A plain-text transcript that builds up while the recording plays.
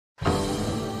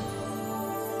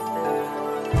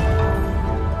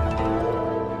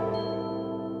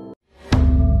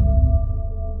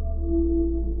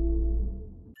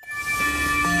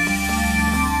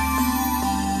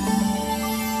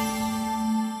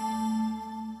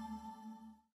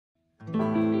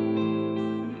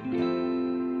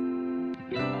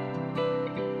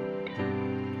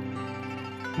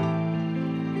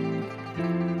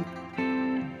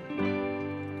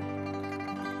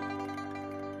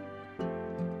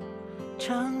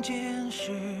长见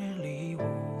识里无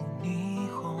霓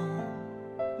虹，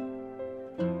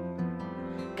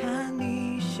看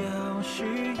你消失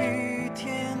于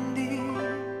天地，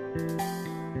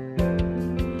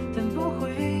但不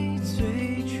会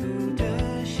最初的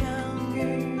相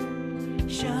遇。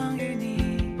相遇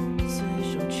你，厮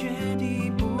守却抵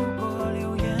不过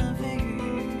流言蜚语。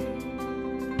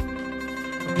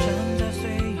站在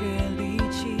岁月里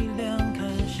凄凉，看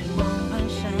时光蹒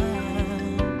跚。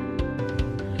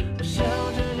 笑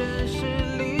着人世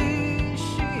里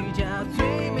虚假，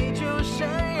最美就闪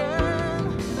然。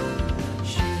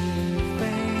是非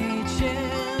千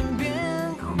变，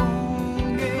红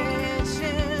月千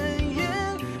言，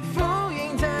浮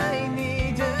云在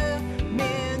你的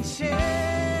面前。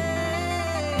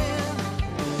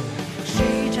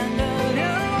谁斩得了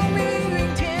命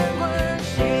运天关？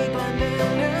谁断得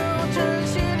了这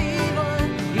些离乱？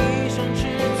一生痴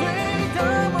醉的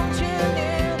梦千年，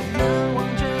难忘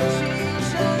这。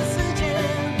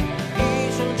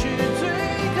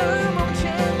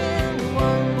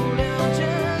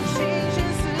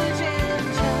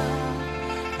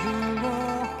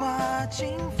 清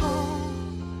风，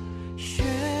雪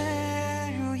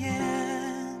如烟。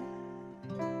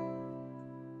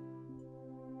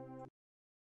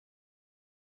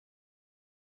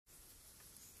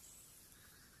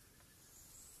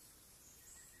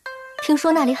听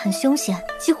说那里很凶险，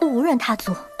几乎无人踏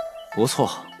足。不错，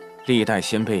历代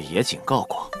先辈也警告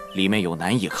过，里面有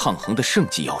难以抗衡的圣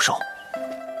级妖兽。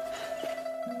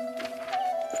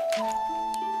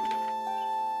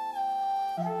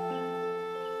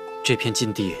 这片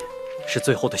禁地是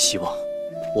最后的希望，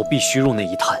我必须入内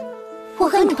一探。我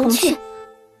和你同去。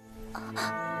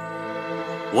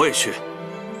我也去。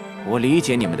我理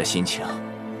解你们的心情，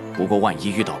不过万一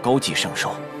遇到高级圣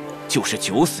兽，就是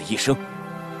九死一生，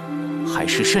还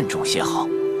是慎重些好。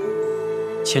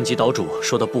千级岛主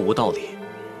说的不无道理，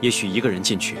也许一个人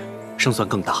进去胜算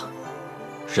更大，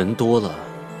人多了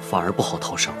反而不好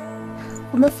逃生。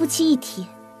我们夫妻一体，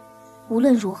无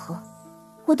论如何。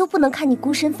 我都不能看你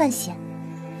孤身犯险。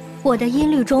我的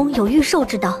音律中有御兽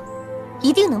之道，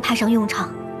一定能派上用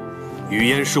场。雨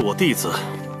烟是我弟子，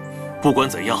不管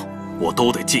怎样，我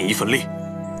都得尽一份力。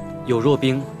有若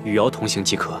冰与瑶同行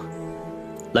即可。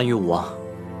蓝羽武王，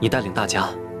你带领大家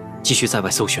继续在外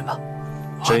搜寻吧。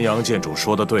真阳剑主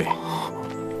说的对，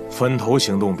分头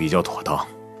行动比较妥当。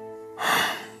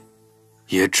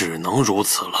也只能如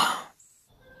此了。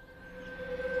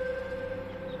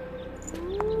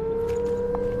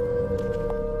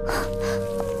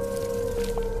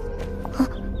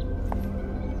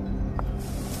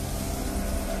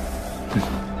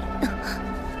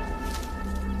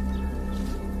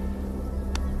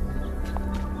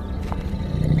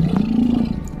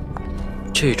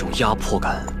 这种压迫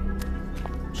感，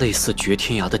类似绝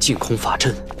天涯的净空法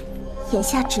阵。眼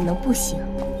下只能步行。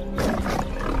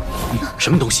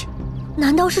什么东西？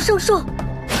难道是圣兽？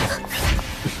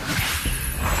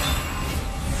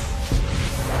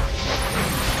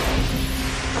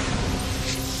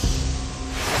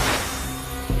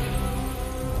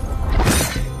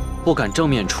不敢正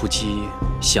面出击，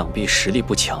想必实力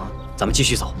不强。咱们继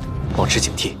续走，保持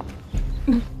警惕。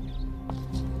嗯。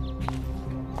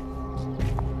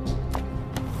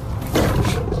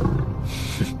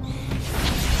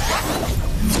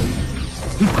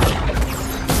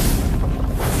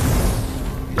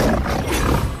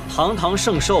 堂堂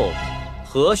圣兽，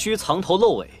何须藏头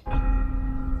露尾？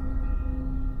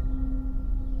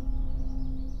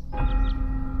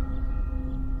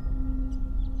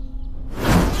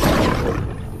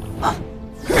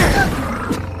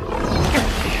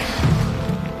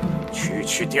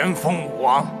区巅峰武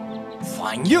王，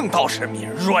反应倒是敏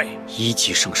锐。一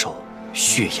级圣兽，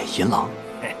血眼银狼。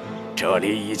这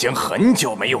里已经很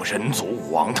久没有人族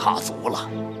武王踏足了，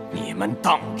你们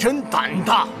当真胆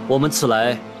大！我们此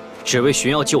来。 只为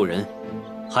寻药救人，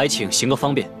还请行个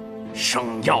方便。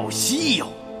圣药稀有，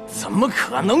怎么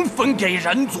可能分给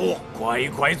人族？乖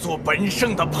乖做本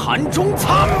圣的盘中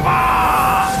餐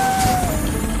吧！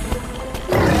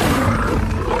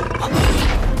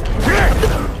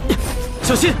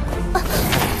小心！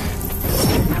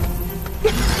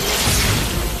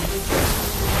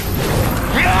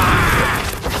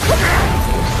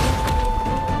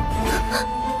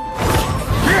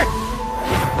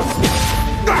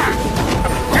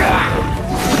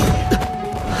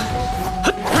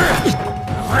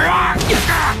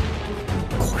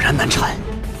果然难缠。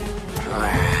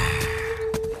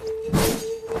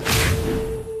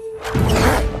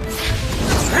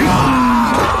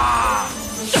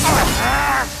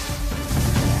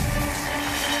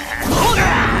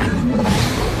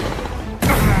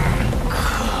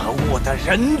可恶的的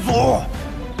人族，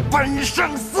本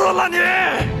圣死了你！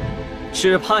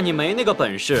只怕你没那个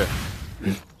本事。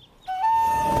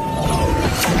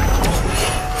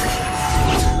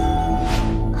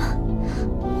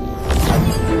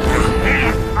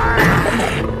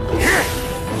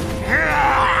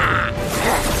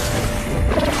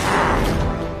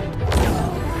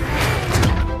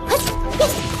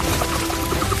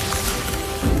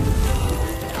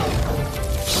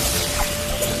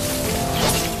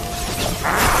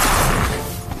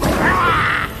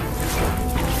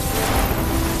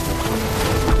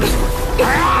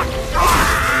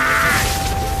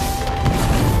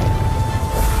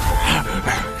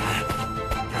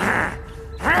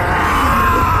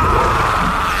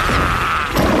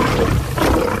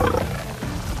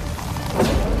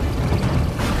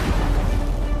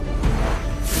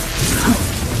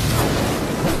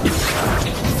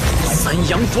三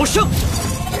阳灼圣，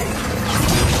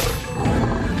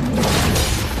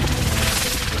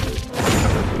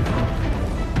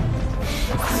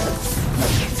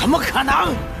怎么可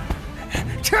能？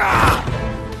撤！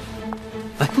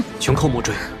哎，穷寇莫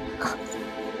追，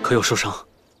可有受伤？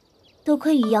多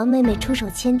亏与杨妹妹出手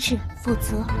牵制，否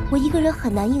则我一个人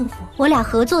很难应付。我俩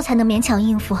合作才能勉强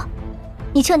应付，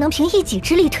你却能凭一己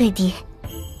之力退敌。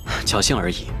侥幸而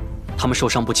已，他们受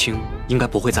伤不轻，应该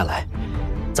不会再来。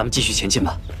咱们继续前进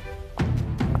吧。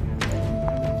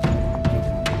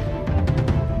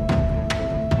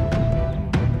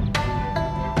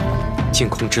净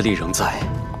空之力仍在，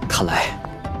看来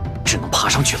只能爬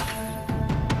上去了。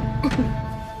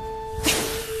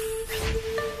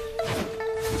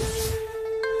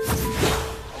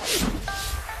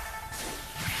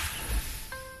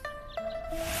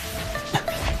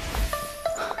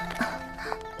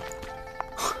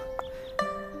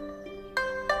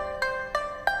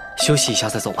休息一下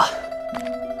再走吧。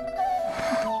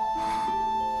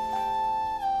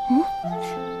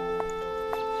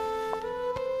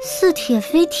似铁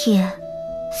非铁，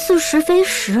似石非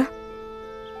石，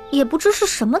也不知是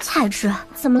什么材质。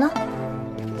怎么了？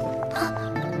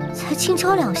才轻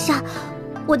敲2下，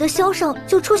我的箫上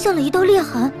就出现了一道裂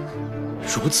痕。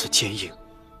如此坚硬，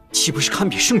岂不是堪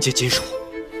比圣阶金属？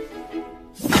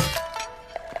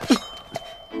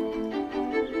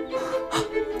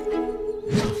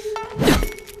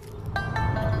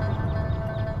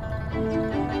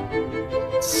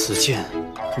此剑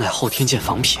乃昊天剑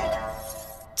仿品，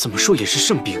怎么说也是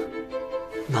圣兵。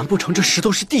难不成这石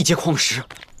头是地阶矿石？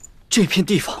这片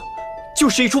地方就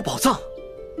是一处宝藏。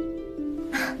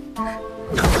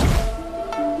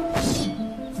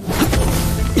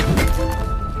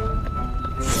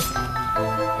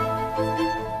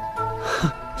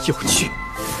有趣。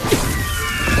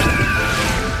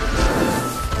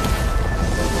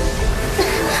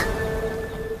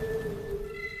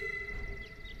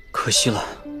可惜了，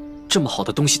这么好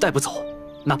的东西带不走，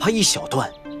哪怕一小段，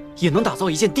也能打造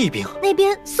一件地兵。那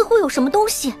边似乎有什么东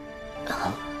西，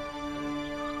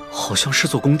好像是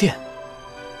座宫殿。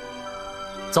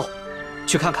走，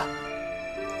去看看。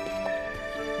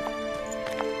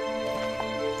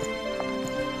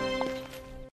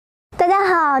大家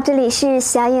好，这里是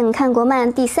小影看国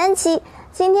漫第3期，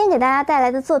今天给大家带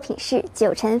来的作品是《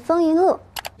九尘风云录》。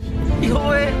呦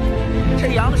喂，这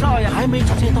杨少爷还没出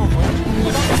现到魂，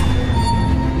不着急。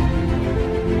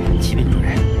启禀主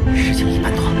人，事情已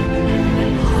办妥。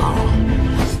好。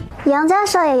杨家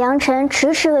少爷杨晨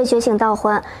迟迟未觉醒盗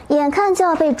魂，眼看就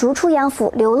要被逐出杨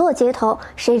府，流落街头，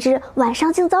谁知晚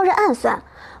上竟遭人暗算。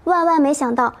万万没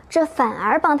想到，这反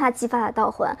而帮他激发了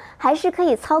盗魂，还是可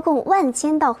以操控万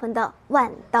千盗魂的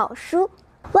万道书。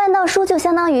万道书就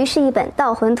相当于是一本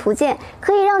盗魂图鉴，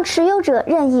可以让持有者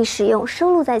任意使用收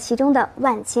录在其中的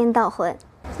万千盗魂。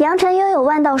杨晨拥有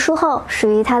万道书后，属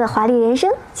于他的华丽人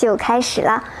生就开始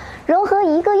了，融合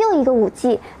一个又一个武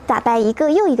技，打败一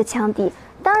个又一个强敌。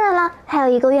当然了，还有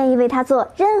一个愿意为他做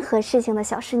任何事情的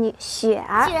小侍女雪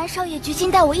儿。既然少爷决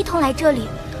心带我一同来这里，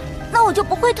那我就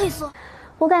不会退缩。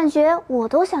我感觉我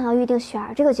都想要预定雪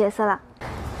儿这个角色了。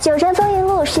《九尘风云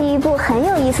录》是一部很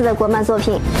有意思的国漫作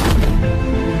品。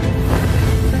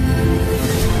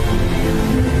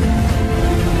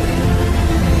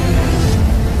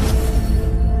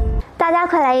大家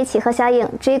快来一起和小影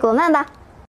追国漫吧！